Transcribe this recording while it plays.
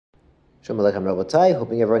Shalom Aleichem Rabotai,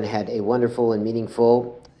 hoping everyone had a wonderful and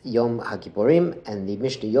meaningful Yom HaKippurim, and the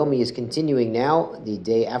Mishnah Yomi is continuing now, the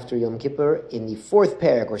day after Yom Kippur, in the fourth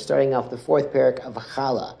parak. We're starting off the fourth parak of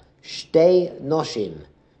Chala. Shtei Noshim,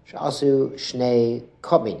 Sha'asu Shnei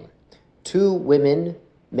Kobin. Two women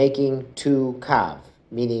making two kav,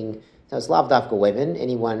 meaning, it's lav dafka women,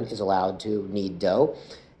 anyone is allowed to knead dough,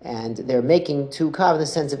 and they're making two kav in the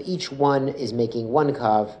sense of each one is making one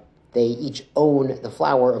kav. They each own the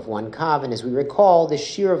flour of one kav, and as we recall, the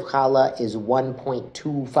shear of challah is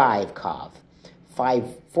 1.25 kav,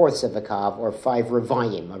 5/4 of a kav, or 5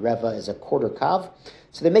 revayim. A reva is a quarter kav.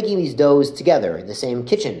 So they're making these doughs together in the same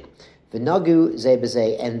kitchen. V'nagu ze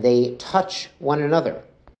b'zeh, and they touch one another.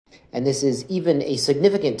 And this is even a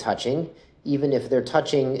significant touching, even if they're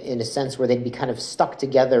touching in a sense where they'd be kind of stuck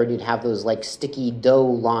together and you'd have those like sticky dough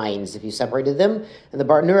lines if you separated them. And the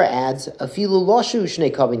Bartenura adds, afilu loshu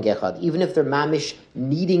shnei kavin gechad. Even if they're mamish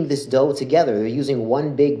kneading this dough together, they're using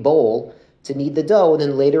one big bowl to knead the dough, and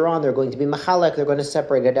then later on they're going to be machalek, they're going to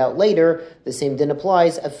separate it out later. The same din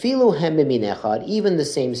applies. Afilu hem min echad, even the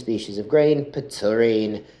same species of grain,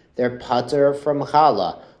 paturin, they're patur from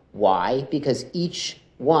challah. Why? Because each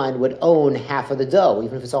one would own half of the dough,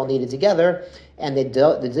 even if it's all kneaded together, and this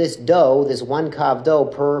one kav dough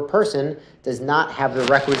per person does not have the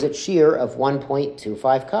requisite shear of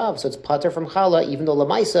 1.25 kav. So it's pater from challah, even though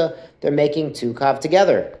lamaisa, they're making two kav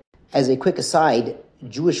together. As a quick aside,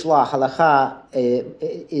 Jewish law, halacha,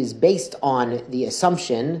 is based on the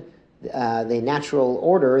assumption, the natural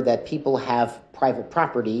order that people have private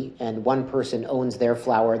property, and one person owns their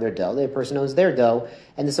flour, their dough, the other person owns their dough,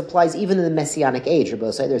 and this applies even in the Messianic age.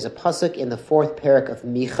 There's a pasuk in the fourth parak of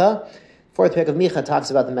Micha. Fourth parak of Micha talks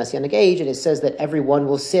about the Messianic age, and it says that everyone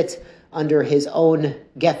will sit under his own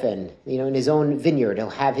geffen, in his own vineyard. He'll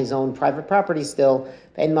have his own private property still,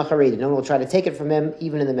 and no one will try to take it from him,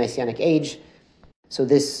 even in the Messianic age. So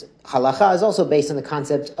this halacha is also based on the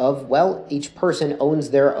concept of, each person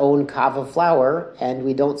owns their own kav of flour, and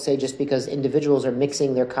we don't say just because individuals are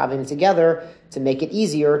mixing their kavim together to make it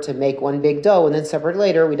easier to make one big dough and then separate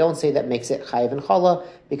later, we don't say that makes it chayiv and challah,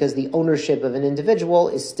 because the ownership of an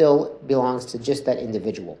individual still belongs to just that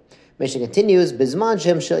individual. Mishnah continues, Bizman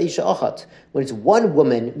shem shel isha ochat, when it's one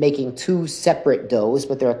woman making two separate doughs,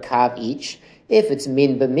 but they're a kav each, if it's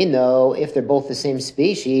min b'mino, if they're both the same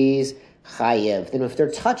species, chayiv. Then if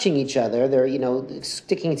they're touching each other, they're,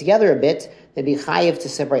 sticking together a bit, they'd be chayiv to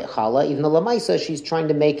separate challah, even though lamaisa, she's trying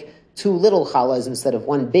to make two little challahs instead of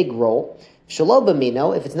one big roll. Shelo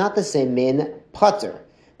b'mino, if it's not the same min, pater.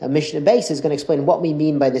 Now Mishnah Beis is going to explain what we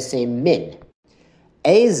mean by the same min.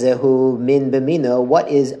 Ezehu min b'mino, what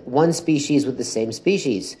is one species with the same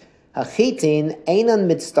species? Hachitin einan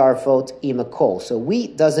mitzdarfot imakol. So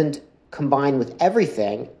wheat doesn't combine with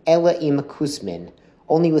everything, ela imakusmin,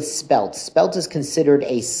 only with spelt. Spelt is considered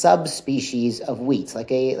a subspecies of wheat,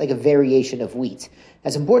 like a variation of wheat. Now,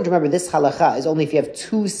 it's important to remember this halacha is only if you have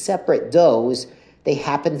two separate doughs, they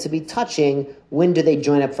happen to be touching, when do they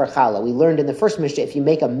join up for challah? We learned in the first Mishnah, if you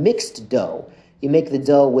make a mixed dough, you make the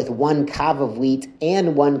dough with one kav of wheat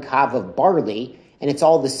and one kav of barley, and it's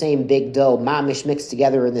all the same big dough, mamish, mixed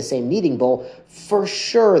together in the same kneading bowl, for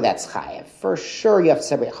sure that's chayav. For sure you have to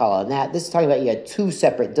separate challah on that. This is talking about you had two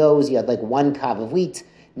separate doughs, you had like one kav of wheat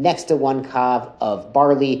next to one kav of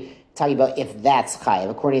barley, talking about if that's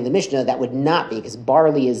chayav. According to the Mishnah, that would not be, because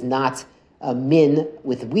barley is not a min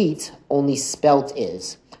with wheat, only spelt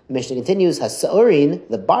is. The Mishnah continues, hasa'urin,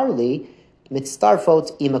 the barley,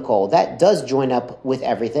 mitzdarfot imakol, that does join up with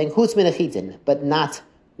everything, chutz min achitin, but not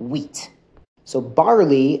wheat. So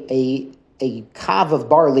barley, a kav of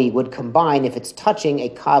barley would combine if it's touching a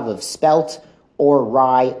kav of spelt or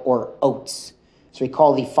rye or oats. So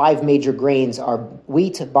recall the 5 major grains are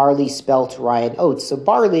wheat, barley, spelt, rye, and oats. So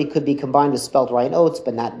barley could be combined with spelt, rye, and oats,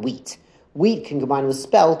 but not wheat. Wheat can combine with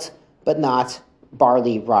spelt, but not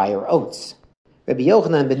barley, rye, or oats. Rabbi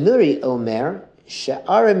Yochanan ben Nuri Omer,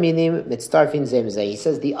 she'ara minim mitzdarfin zeh b'zeh. He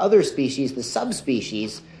says the other species, the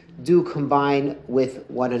subspecies, do combine with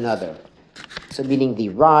one another. So meaning the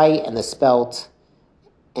rye and the spelt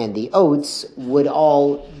and the oats would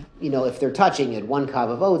all, if they're touching, you had one kav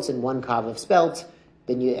of oats and one kav of spelt,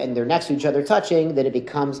 and they're next to each other touching, then it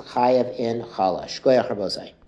becomes chayav in challah. Shkoyach Rabosai.